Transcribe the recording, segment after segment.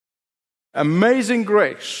Amazing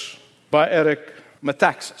Grace by Eric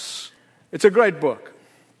Metaxas. It's a great book.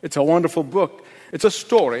 It's a wonderful book. It's a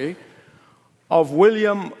story of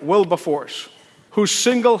William Wilberforce, who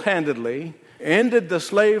single-handedly ended the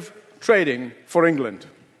slave trading for England.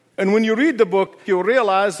 And when you read the book, you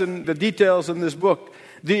realize in the details in this book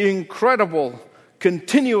the incredible,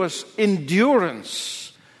 continuous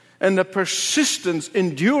endurance and the persistent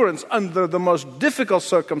endurance under the most difficult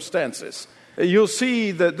circumstances. You'll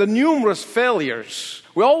see the numerous failures.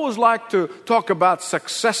 We always like to talk about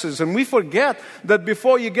successes, and we forget that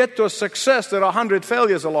before you get to a success, there are 100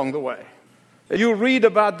 failures along the way. You read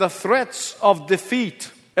about the threats of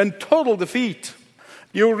defeat and total defeat.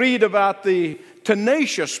 You read about the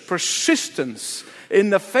tenacious persistence in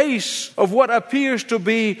the face of what appears to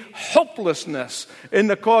be hopelessness in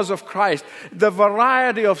the cause of Christ. The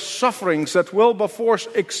variety of sufferings that Wilberforce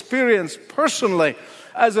experienced personally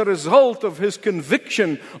as a result of his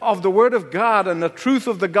conviction of the Word of God and the truth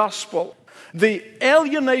of the gospel. The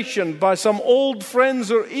alienation by some old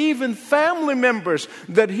friends or even family members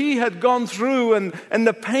that he had gone through and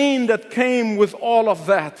the pain that came with all of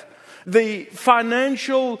that. The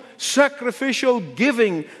financial, sacrificial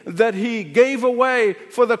giving that he gave away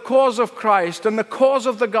for the cause of Christ and the cause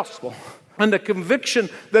of the gospel. And the conviction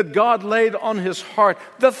that God laid on his heart.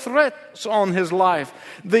 The threats on his life.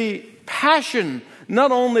 The passion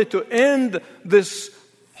not only to end this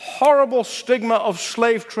horrible stigma of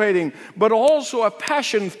slave trading, but also a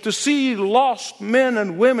passion to see lost men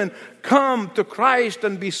and women come to Christ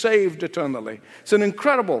and be saved eternally. It's an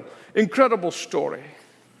incredible, incredible story.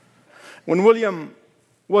 When William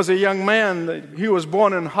was a young man, he was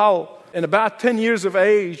born in Hull. And about 10 years of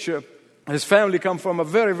age, his family come from a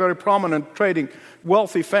very, very prominent trading,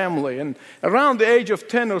 wealthy family. And around the age of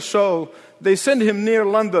 10 or so, they sent him near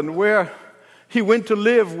London, where he went to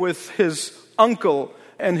live with his uncle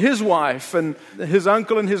and his wife. And his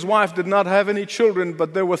uncle and his wife did not have any children,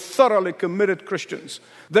 but they were thoroughly committed Christians.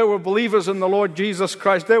 They were believers in the Lord Jesus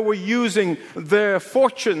Christ. They were using their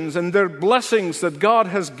fortunes and their blessings that God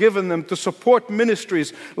has given them to support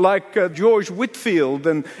ministries like George Whitefield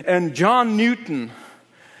and John Newton.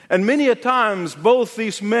 And many a times, both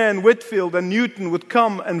these men, Whitefield and Newton, would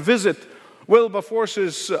come and visit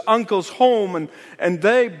Wilberforce's uncle's home, and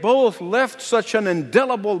they both left such an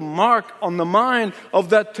indelible mark on the mind of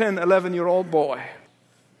that 10, 11-year-old boy.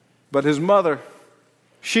 But his mother,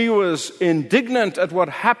 she was indignant at what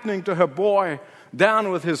happening to her boy down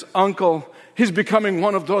with his uncle. He's becoming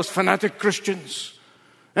one of those fanatic Christians.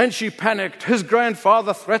 And she panicked. His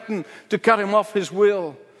grandfather threatened to cut him off his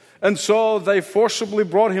will. And so they forcibly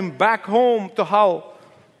brought him back home to Hull.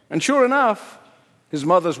 And sure enough, his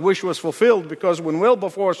mother's wish was fulfilled, because when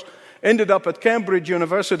Wilberforce ended up at Cambridge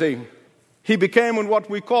University, he became, in what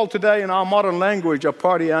we call today in our modern language, a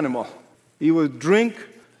party animal. He would drink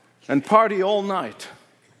and party all night.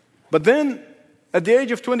 But then, at the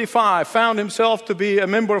age of 25, found himself to be a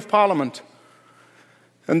member of Parliament.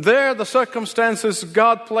 And there, the circumstances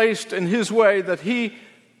God placed in his way that he,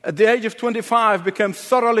 at the age of 25, became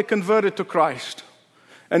thoroughly converted to Christ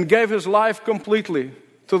and gave his life completely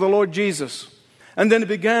to the Lord Jesus. And then he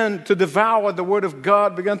began to devour the Word of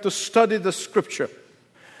God, began to study the Scripture.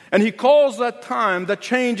 And he calls that time, that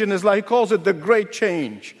change in his life, he calls it the great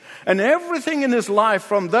change. And everything in his life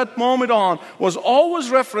from that moment on was always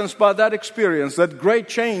referenced by that experience, that great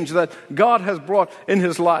change that God has brought in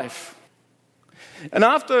his life. And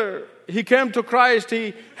after he came to Christ,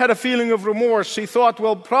 he had a feeling of remorse. He thought,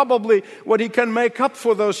 well, probably what he can make up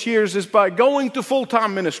for those years is by going to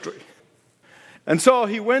full-time ministry. And so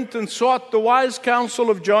he went and sought the wise counsel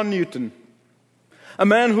of John Newton, a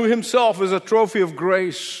man who himself is a trophy of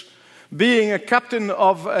grace, being a captain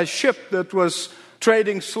of a ship that was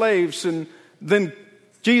trading slaves. And then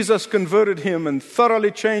Jesus converted him and thoroughly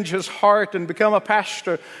changed his heart and became a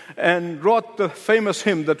pastor and wrote the famous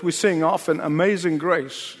hymn that we sing often, Amazing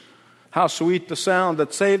Grace. How sweet the sound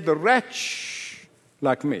that saved a wretch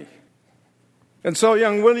like me. And so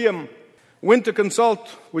young William went to consult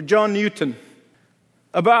with John Newton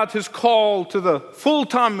about his call to the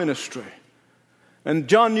full-time ministry. And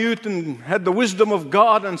John Newton had the wisdom of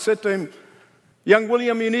God and said to him, young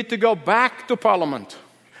William, you need to go back to Parliament.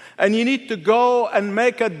 And you need to go and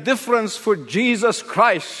make a difference for Jesus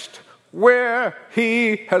Christ where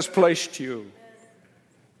He has placed you.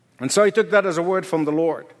 And so he took that as a word from the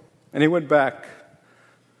Lord. And he went back.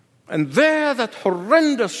 And there that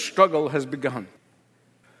horrendous struggle has begun.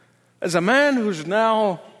 As a man who's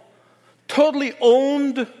now totally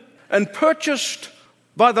owned and purchased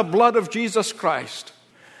by the blood of Jesus Christ.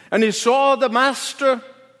 And he saw the Master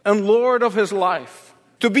and Lord of his life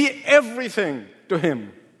to be everything to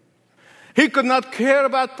him. He could not care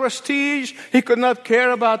about prestige. He could not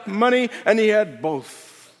care about money. And he had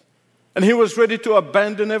both. And he was ready to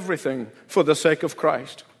abandon everything for the sake of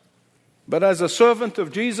Christ. But as a servant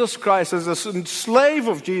of Jesus Christ, as a slave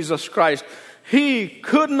of Jesus Christ, he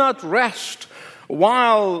could not rest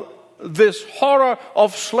while this horror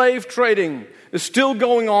of slave trading is still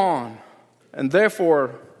going on. And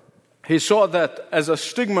therefore, he saw that as a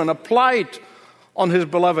stigma and a blight on his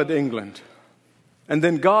beloved England. And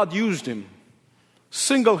then God used him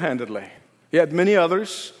single-handedly. He had many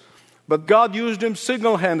others, but God used him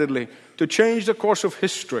single-handedly to change the course of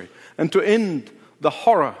history and to end the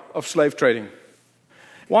horror of slave trading.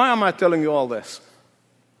 Why am I telling you all this?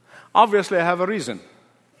 Obviously, I have a reason.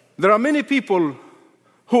 There are many people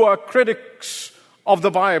who are critics of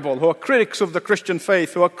the Bible, who are critics of the Christian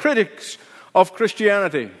faith, who are critics of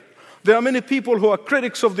Christianity. There are many people who are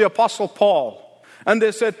critics of the Apostle Paul. And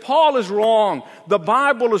they said, Paul is wrong. The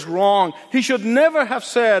Bible is wrong. He should never have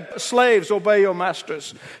said, slaves, obey your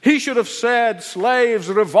masters. He should have said, slaves,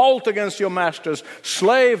 revolt against your masters.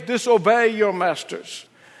 Slave, disobey your masters.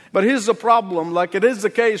 But here's the problem, like it is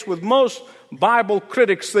the case with most Bible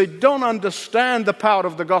critics, they don't understand the power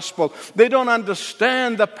of the gospel. They don't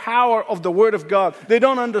understand the power of the Word of God. They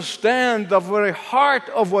don't understand the very heart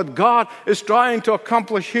of what God is trying to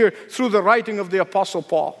accomplish here through the writing of the Apostle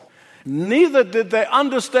Paul. Neither did they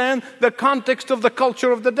understand the context of the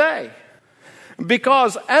culture of the day.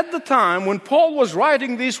 Because at the time when Paul was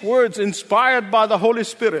writing these words inspired by the Holy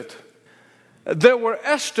Spirit, there were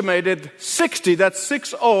estimated 60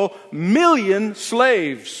 million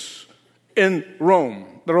slaves in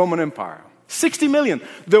Rome, the Roman Empire. 60 million.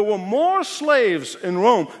 There were more slaves in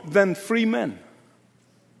Rome than free men.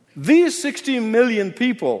 These 60 million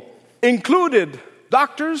people included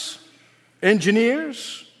doctors,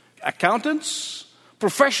 engineers, accountants,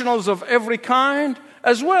 professionals of every kind,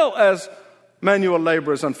 as well as manual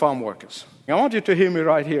laborers and farm workers. I want you to hear me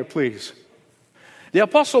right here, please. The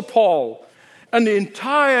Apostle Paul and the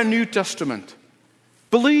entire New Testament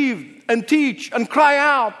believe and teach and cry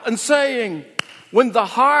out and saying, when the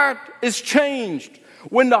heart is changed,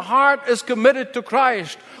 when the heart is committed to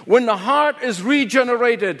Christ, when the heart is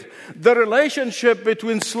regenerated, the relationship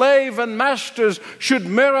between slave and masters should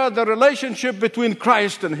mirror the relationship between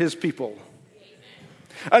Christ and His people.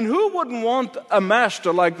 And who wouldn't want a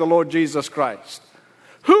master like the Lord Jesus Christ?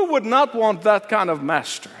 Who would not want that kind of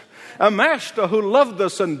master? A master who loved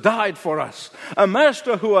us and died for us. A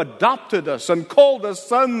master who adopted us and called us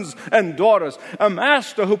sons and daughters. A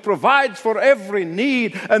master who provides for every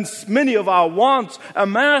need and many of our wants. A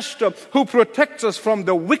master who protects us from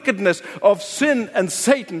the wickedness of sin and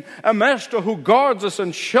Satan. A master who guards us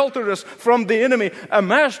and shelters us from the enemy. A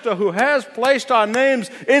master who has placed our names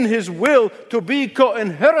in His will to be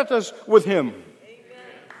co-inheritors with Him.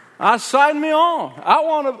 Sign me on.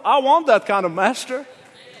 I want that kind of master.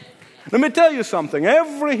 Let me tell you something.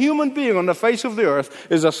 Every human being on the face of the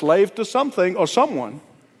earth is a slave to something or someone.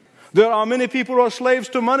 There are many people who are slaves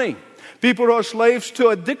to money. People who are slaves to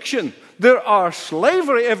addiction. There are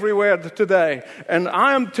slavery everywhere today. And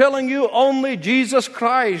I am telling you, only Jesus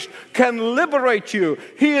Christ can liberate you.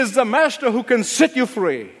 He is the master who can set you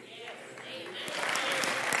free.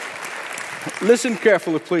 Listen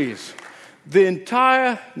carefully, please. The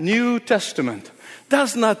entire New Testament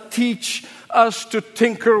does not teach us to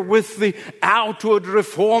tinker with the outward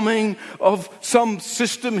reforming of some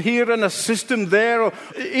system here and a system there, or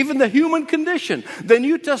even the human condition. The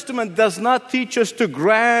New Testament does not teach us to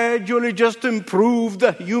gradually just improve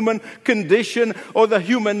the human condition or the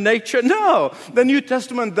human nature. No, the New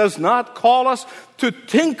Testament does not call us to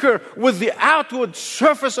tinker with the outward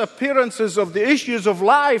surface appearances of the issues of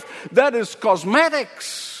life. That is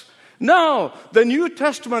cosmetics. No, the New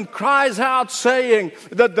Testament cries out saying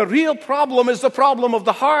that the real problem is the problem of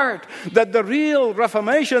the heart, that the real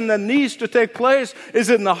reformation that needs to take place is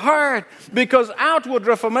in the heart, because outward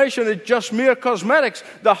reformation is just mere cosmetics.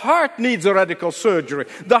 The heart needs a radical surgery.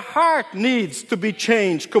 The heart needs to be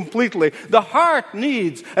changed completely. The heart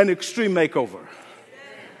needs an extreme makeover.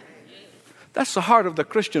 That's the heart of the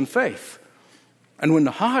Christian faith. And when the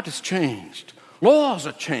heart is changed, laws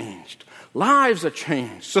are changed. Lives are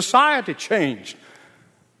changed. Society changed.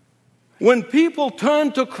 When people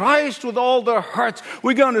turn to Christ with all their hearts,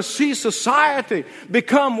 we're going to see society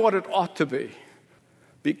become what it ought to be.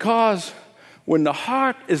 Because when the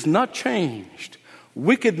heart is not changed,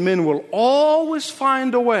 wicked men will always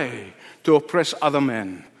find a way to oppress other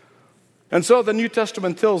men. And so the New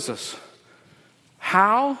Testament tells us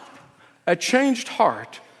how a changed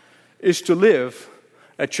heart is to live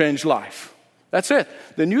a changed life. That's it.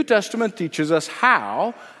 The New Testament teaches us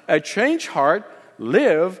how a changed heart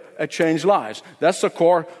live a changed lives. That's the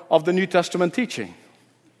core of the New Testament teaching.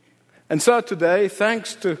 And so today,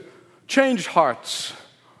 thanks to changed hearts,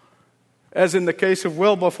 as in the case of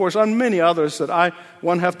Wilberforce and many others that I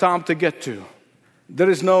won't have time to get to, there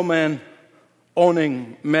is no man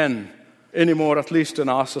owning men anymore, at least in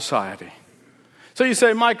our society. So you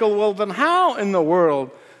say, Michael, well then how in the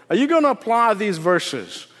world are you going to apply these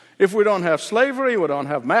verses? If we don't have slavery, we don't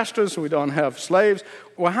have masters, we don't have slaves,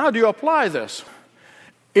 well, how do you apply this?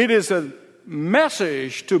 It is a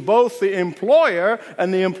message to both the employer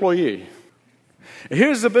and the employee.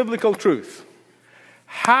 Here's the biblical truth.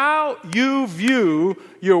 How you view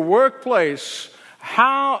your workplace,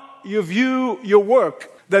 how you view your work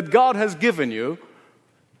that God has given you,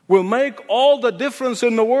 will make all the difference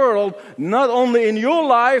in the world, not only in your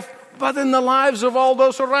life, but in the lives of all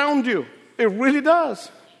those around you. It really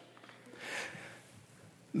does.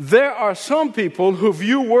 There are some people who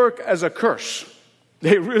view work as a curse.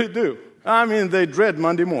 They really do. I mean, they dread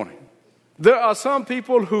Monday morning. There are some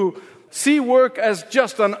people who see work as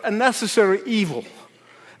just a necessary evil.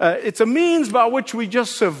 It's a means by which we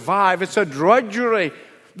just survive. It's a drudgery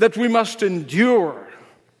that we must endure.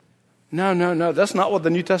 No. That's not what the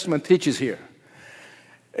New Testament teaches here.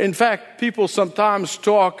 In fact, people sometimes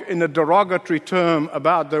talk in a derogatory term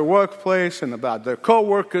about their workplace and about their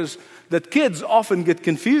co-workers that kids often get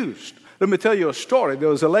confused. Let me tell you a story. There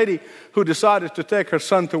was a lady who decided to take her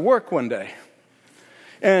son to work one day.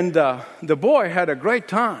 And the boy had a great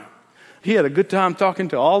time. He had a good time talking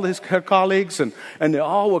to all her colleagues, and they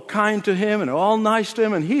all were kind to him, and they were all nice to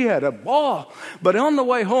him, and he had a ball. But on the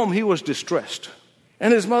way home, he was distressed.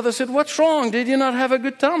 And his mother said, "What's wrong? Did you not have a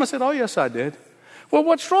good time?" I said, "Oh, yes, I did." "Well,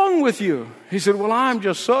 what's wrong with you?" He said, "Well, I'm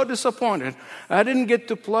just so disappointed. I didn't get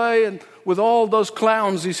to play with all those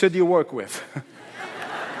clowns he said you work with."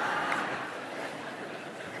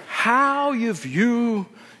 How you view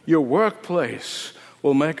your workplace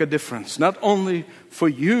will make a difference, not only for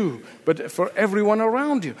you, but for everyone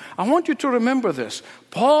around you. I want you to remember this.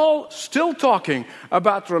 Paul still talking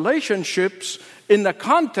about relationships in the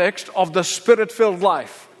context of the Spirit-filled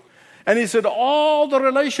life. And he said all the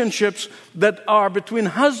relationships that are between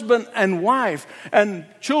husband and wife and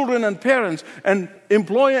children and parents and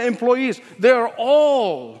employees, they are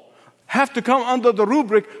all have to come under the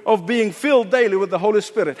rubric of being filled daily with the Holy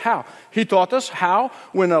Spirit. How? He taught us how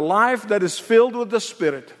when a life that is filled with the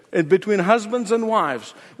Spirit, and between husbands and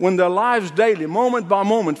wives, when their lives daily, moment by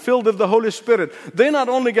moment, filled with the Holy Spirit, they're not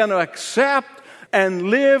only going to accept and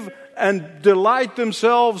live and delight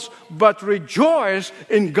themselves, but rejoice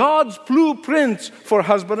in God's blueprints for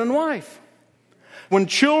husband and wife. When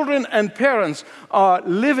children and parents are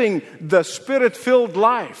living the Spirit-filled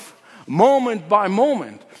life, moment by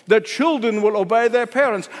moment, the children will obey their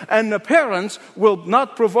parents, and the parents will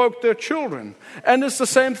not provoke their children. And it's the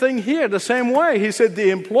same thing here, the same way. He said the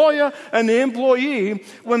employer and the employee,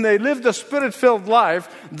 when they live the Spirit-filled life,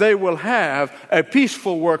 they will have a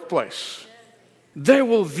peaceful workplace. They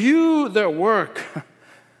will view their work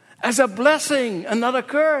as a blessing and not a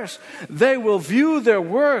curse. They will view their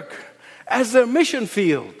work as their mission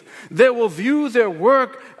field. They will view their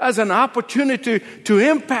work as an opportunity to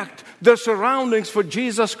impact their surroundings for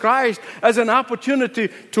Jesus Christ, as an opportunity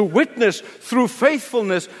to witness through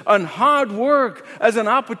faithfulness and hard work, as an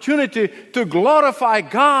opportunity to glorify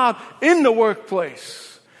God in the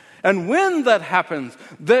workplace. And when that happens,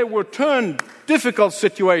 they will turn difficult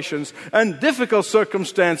situations and difficult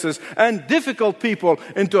circumstances and difficult people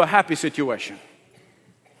into a happy situation.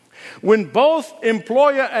 When both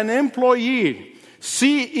employer and employee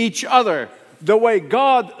see each other the way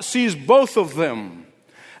God sees both of them,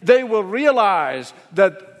 they will realize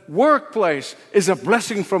that workplace is a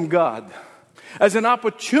blessing from God, as an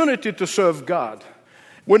opportunity to serve God.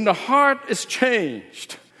 When the heart is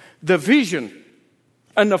changed, the vision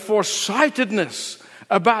and the foresightedness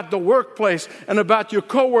about the workplace and about your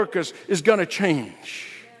coworkers is going to change.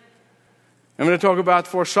 I'm going to talk about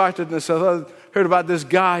foresightedness. I heard about this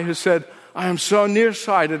guy who said, "I am so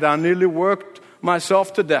nearsighted, I nearly worked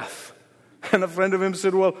myself to death." And a friend of him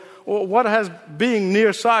said, well, what has being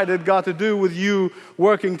nearsighted got to do with you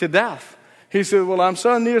working to death? He said, well, I'm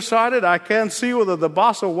so nearsighted, I can't see whether the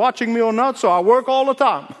boss are watching me or not, so I work all the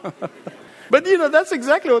time. But that's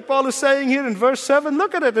exactly what Paul is saying here in verse 7.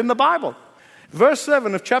 Look at it in the Bible. Verse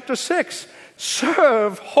 7 of chapter 6.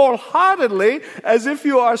 Serve wholeheartedly as if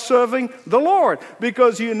you are serving the Lord,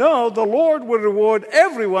 because you know the Lord will reward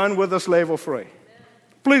everyone whether slave or free.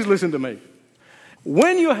 Please listen to me.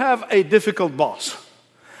 When you have a difficult boss,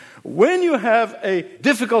 when you have a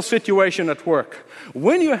difficult situation at work,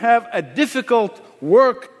 when you have a difficult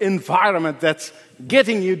work environment that's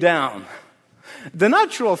getting you down, The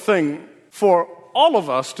natural thing for all of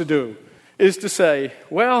us to do is to say,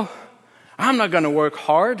 well, I'm not going to work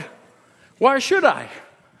hard. Why should I?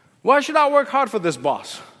 Why should I work hard for this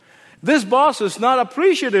boss? This boss is not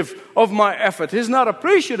appreciative of my effort. He's not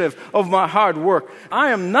appreciative of my hard work. I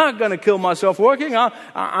am not going to kill myself working.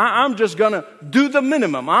 I'm just going to do the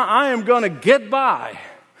minimum. I am going to get by.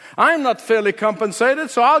 I'm not fairly compensated,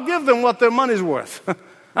 so I'll give them what their money's worth.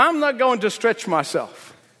 I'm not going to stretch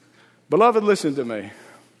myself. Beloved, listen to me.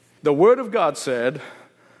 The Word of God said,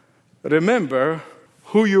 remember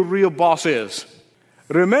who your real boss is.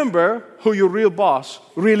 Remember who your real boss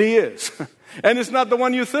really is. And it's not the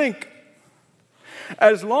one you think.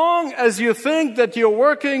 As long as you think that you're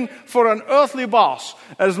working for an earthly boss,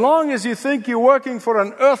 as long as you think you're working for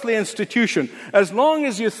an earthly institution, as long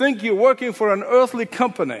as you think you're working for an earthly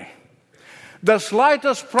company, the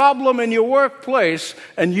slightest problem in your workplace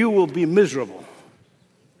and you will be miserable.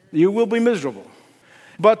 You will be miserable.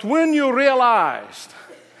 But when you realized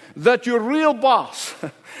that your real boss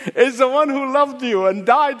is the one who loved you and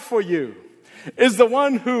died for you, is the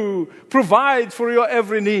one who provides for your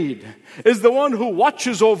every need, is the one who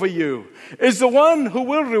watches over you, is the one who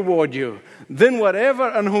will reward you, then whatever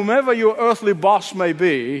and whomever your earthly boss may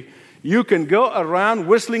be, you can go around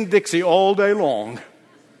whistling Dixie all day long.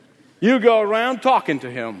 You go around talking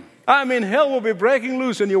to him. I mean, hell will be breaking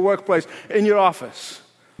loose in your workplace, in your office.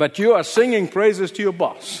 But you are singing praises to your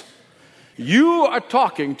boss. You are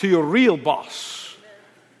talking to your real boss.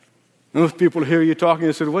 And if people hear you talking,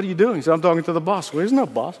 they say, what are you doing? He said, I'm talking to the boss. Well, there's no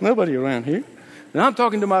boss. Nobody around here. And I'm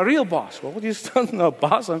talking to my real boss. Well, you don't know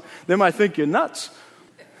boss. They might think you're nuts.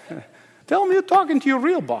 Tell them you're talking to your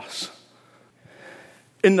real boss.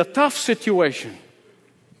 In the tough situation,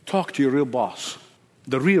 talk to your real boss.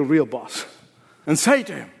 The real boss. And say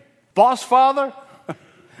to him, Boss Father,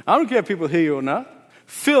 I don't care if people hear you or not.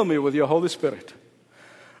 Fill me with your Holy Spirit.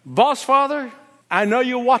 Boss Father, I know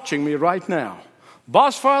you're watching me right now.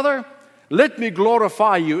 Boss Father, let me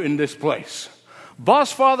glorify you in this place.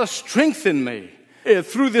 Boss Father, strengthen me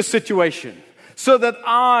through this situation so that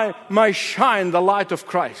I may shine the light of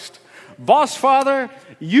Christ. Boss Father,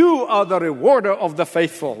 you are the rewarder of the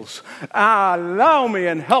faithfuls. Allow me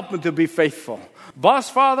and help me to be faithful. Boss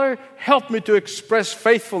Father, help me to express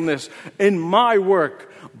faithfulness in my work.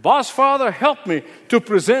 Boss Father, help me to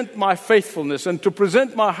present my faithfulness and to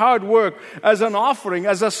present my hard work as an offering,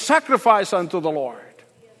 as a sacrifice unto the Lord.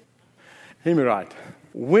 Hear me right.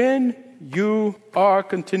 When you are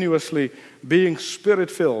continuously being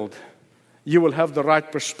Spirit-filled, you will have the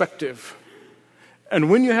right perspective. And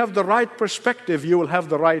when you have the right perspective, you will have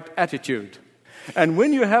the right attitude. And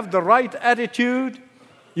when you have the right attitude,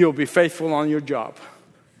 you'll be faithful on your job,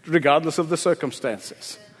 regardless of the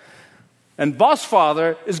circumstances. And Boss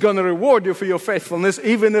Father is going to reward you for your faithfulness,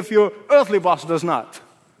 even if your earthly boss does not.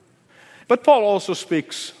 But Paul also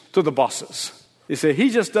speaks to the bosses. You see, he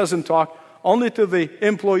just doesn't talk only to the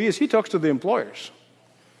employees. He talks to the employers.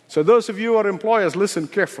 So those of you who are employers, listen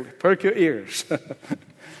carefully. Perk your ears.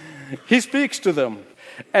 He speaks to them.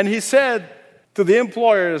 And he said to the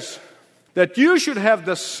employers that you should have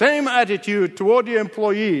the same attitude toward your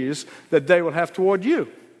employees that they will have toward you.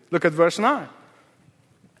 Look at verse 9.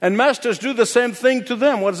 And masters, do the same thing to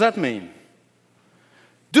them. What does that mean?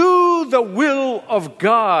 Do the will of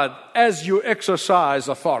God as you exercise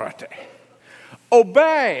authority.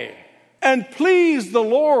 Obey and please the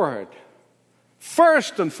Lord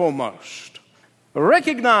first and foremost.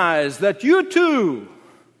 Recognize that you too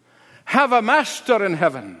have a master in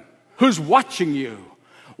heaven who's watching you.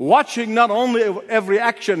 Watching not only every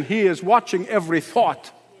action, he is watching every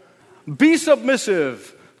thought. Be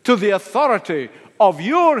submissive to the authority of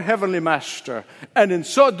your heavenly master, and in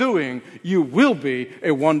so doing, you will be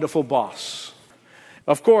a wonderful boss.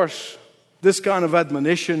 Of course, this kind of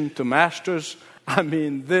admonition to masters,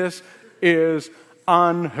 this is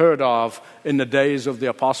unheard of in the days of the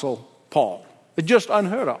Apostle Paul. It's just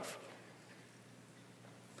unheard of.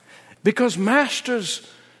 Because masters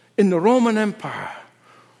in the Roman Empire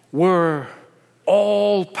were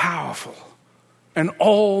all-powerful and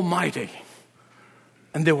almighty.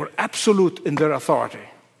 And they were absolute in their authority.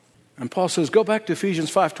 And Paul says, go back to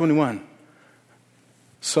Ephesians 5:21.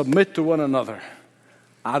 Submit to one another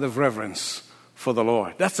out of reverence for the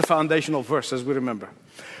Lord. That's the foundational verse, as we remember.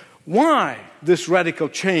 Why this radical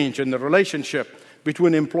change in the relationship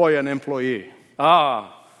between employer and employee?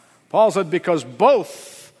 Paul said, because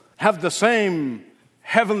both have the same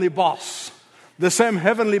heavenly boss, the same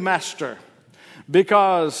heavenly master,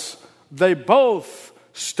 because they both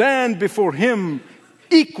stand before him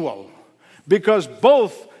equal, because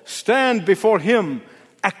both stand before him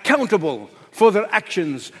accountable for their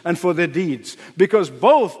actions and for their deeds, because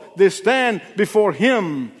both they stand before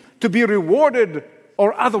Him to be rewarded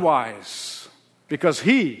or otherwise, because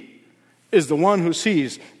He is the one who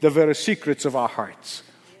sees the very secrets of our hearts.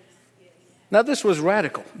 Now, this was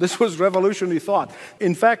radical. This was revolutionary thought.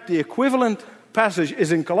 In fact, the equivalent passage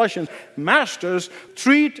is in Colossians. Masters,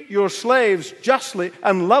 treat your slaves justly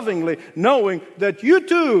and lovingly, knowing that you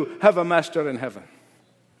too have a master in heaven.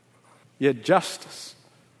 Yet justice,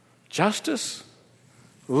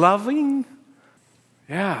 loving,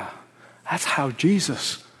 that's how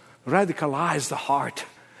Jesus radicalized the heart.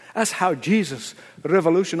 That's how Jesus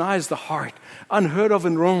revolutionized the heart. Unheard of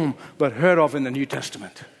in Rome, but heard of in the New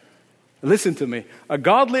Testament. Listen to me. A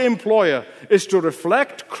godly employer is to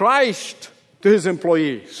reflect Christ to his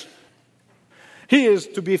employees. He is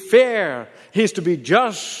to be fair. He is to be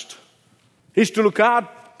just. He is to look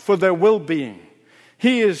out for their well-being.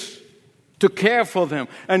 He is to care for them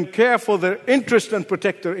and care for their interest and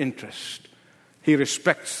protect their interest. He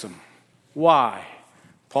respects them. Why?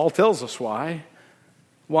 Paul tells us why.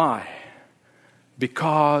 Why?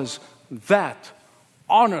 Because that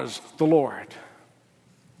honors the Lord.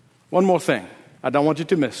 One more thing I don't want you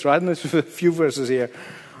to miss, right? And there's a few verses here.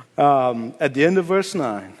 At the end of verse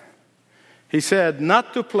 9, he said,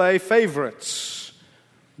 not to play favorites,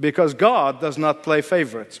 because God does not play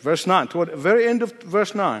favorites. Verse 9, toward the very end of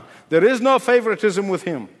verse 9, there is no favoritism with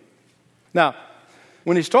Him. Now,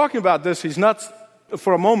 when he's talking about this, he's not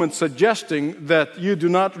for a moment suggesting that you do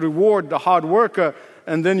not reward the hard worker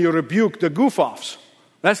and then you rebuke the goof-offs.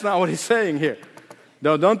 That's not what he's saying here.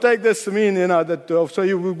 No, don't take this to mean, that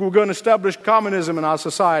we're going to establish communism in our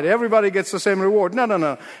society. Everybody gets the same reward.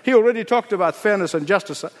 No. He already talked about fairness and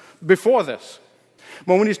justice before this.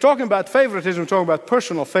 But when he's talking about favoritism, he's talking about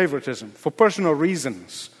personal favoritism for personal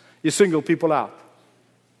reasons. You single people out.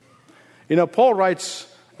 Paul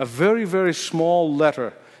writes a very, very small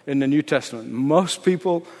letter in the New Testament. Most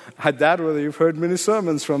people had that, whether you've heard many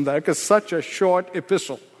sermons from that, because such a short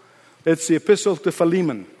epistle. It's the epistle to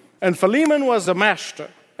Philemon. And Philemon was a master,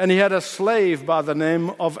 and he had a slave by the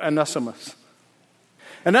name of Onesimus.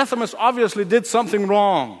 Onesimus obviously did something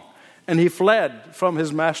wrong, and he fled from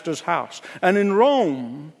his master's house. And in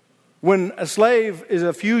Rome, when a slave is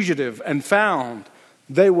a fugitive and found,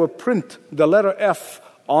 they will print the letter F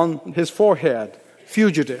on his forehead,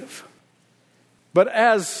 fugitive. But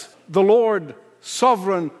as the Lord,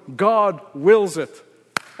 sovereign God, wills it,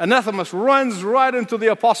 Onesimus runs right into the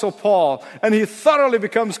Apostle Paul, and he thoroughly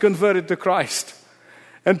becomes converted to Christ.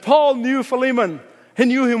 And Paul knew Philemon. He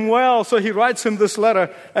knew him well, so he writes him this letter,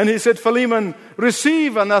 and he said, Philemon,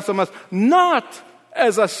 receive Onesimus, not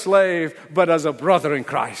as a slave, but as a brother in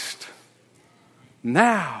Christ.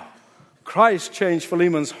 Now, Christ changed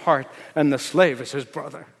Philemon's heart, and the slave is his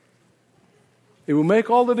brother. It will make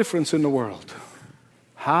all the difference in the world.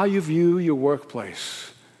 How you view your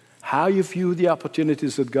workplace, how you view the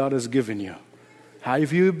opportunities that God has given you, how you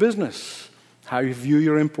view your business, how you view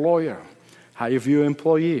your employer, how you view your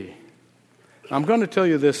employee. I'm going to tell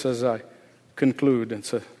you this as I conclude.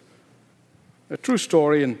 It's a true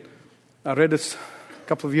story, and I read it a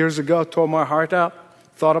couple of years ago, tore my heart out,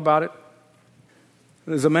 thought about it.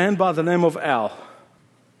 There's a man by the name of Al,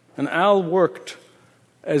 and Al worked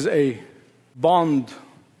as a bond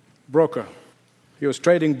broker. He was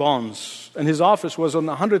trading bonds, and his office was on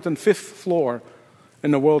the 105th floor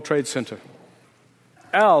in the World Trade Center.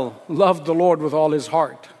 Al loved the Lord with all his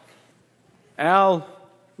heart. Al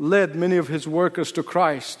led many of his workers to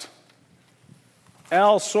Christ.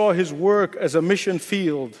 Al saw his work as a mission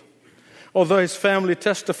field, although his family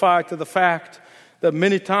testified to the fact that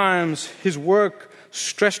many times his work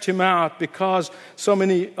stressed him out because so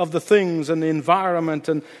many of the things and the environment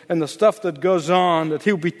and the stuff that goes on that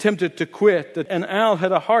he would be tempted to quit. And Al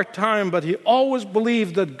had a hard time, but he always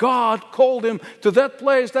believed that God called him to that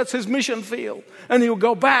place. That's his mission field. And he would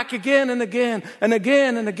go back again and again and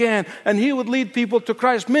again and again. And he would lead people to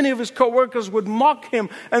Christ. Many of his co-workers would mock him,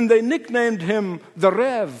 and they nicknamed him the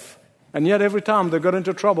Rev. And yet every time they got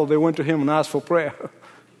into trouble, they went to him and asked for prayer.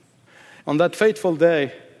 On that fateful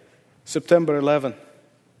day, September 11,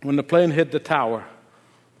 when the plane hit the tower,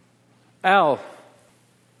 Al,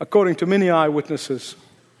 according to many eyewitnesses,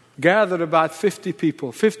 gathered about 50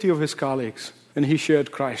 people, 50 of his colleagues, and he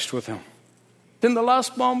shared Christ with them. In the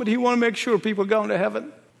last moment, he wanted to make sure people go into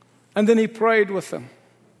heaven. And then he prayed with them.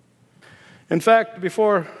 In fact,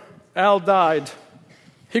 before Al died,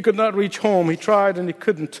 he could not reach home. He tried and he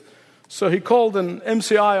couldn't. So he called an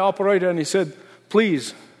MCI operator and he said,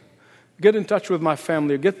 please, get in touch with my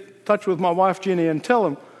family, get in touch with my wife, Jeannie, and tell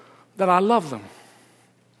them that I love them.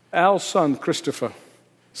 Al's son, Christopher,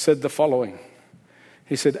 said the following.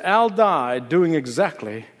 He said Al died doing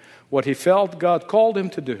exactly what he felt God called him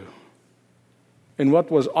to do in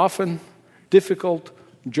what was often difficult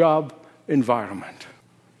job environment.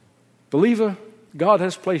 Believer, God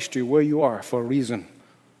has placed you where you are for a reason.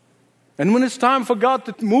 And when it's time for God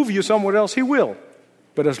to move you somewhere else, He will.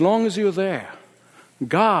 But as long as you're there,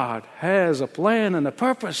 God has a plan and a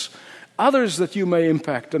purpose, others that you may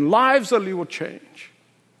impact, and lives that you will change.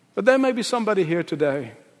 But there may be somebody here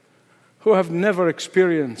today who have never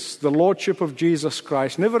experienced the Lordship of Jesus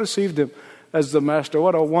Christ, never received Him as the Master.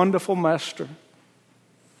 What a wonderful Master.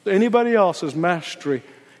 Anybody else's mastery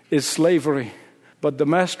is slavery, but the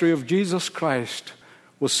mastery of Jesus Christ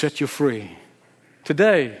will set you free.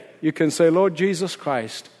 Today, you can say, Lord Jesus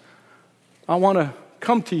Christ, I want to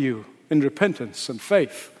come to you in repentance and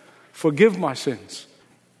faith. Forgive my sins.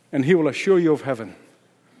 And He will assure you of heaven.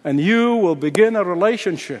 And you will begin a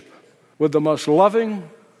relationship with the most loving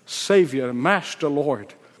Savior, Master,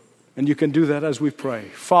 Lord. And you can do that as we pray.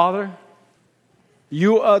 Father,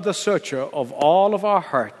 you are the searcher of all of our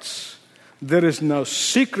hearts. There is no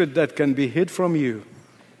secret that can be hid from you.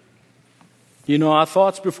 You know our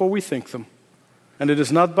thoughts before we think them. And it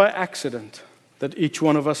is not by accident that each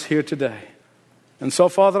one of us here today. And so,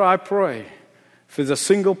 Father, I pray if there's a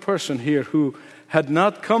single person here who had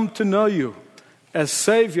not come to know you as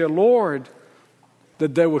Savior, Lord,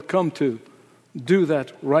 that they would come to do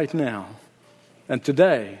that right now. And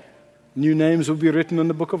today, new names will be written in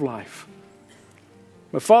the book of life.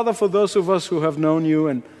 But Father, for those of us who have known you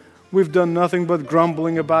and we've done nothing but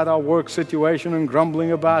grumbling about our work situation and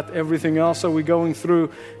grumbling about everything else that we're going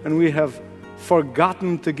through, and we have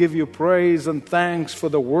forgotten to give you praise and thanks for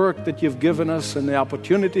the work that you've given us and the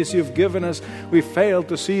opportunities you've given us. We fail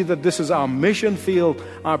to see that this is our mission field.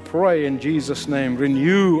 I pray in Jesus' name,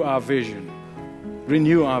 renew our vision.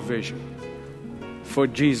 Renew our vision. For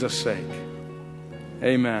Jesus' sake.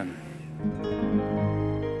 Amen.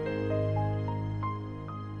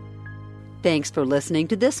 Thanks for listening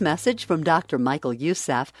to this message from Dr. Michael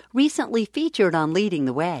Youssef, recently featured on Leading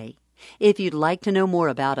the Way. If you'd like to know more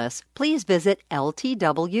about us, please visit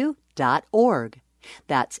ltw.org.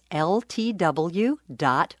 That's ltw.org.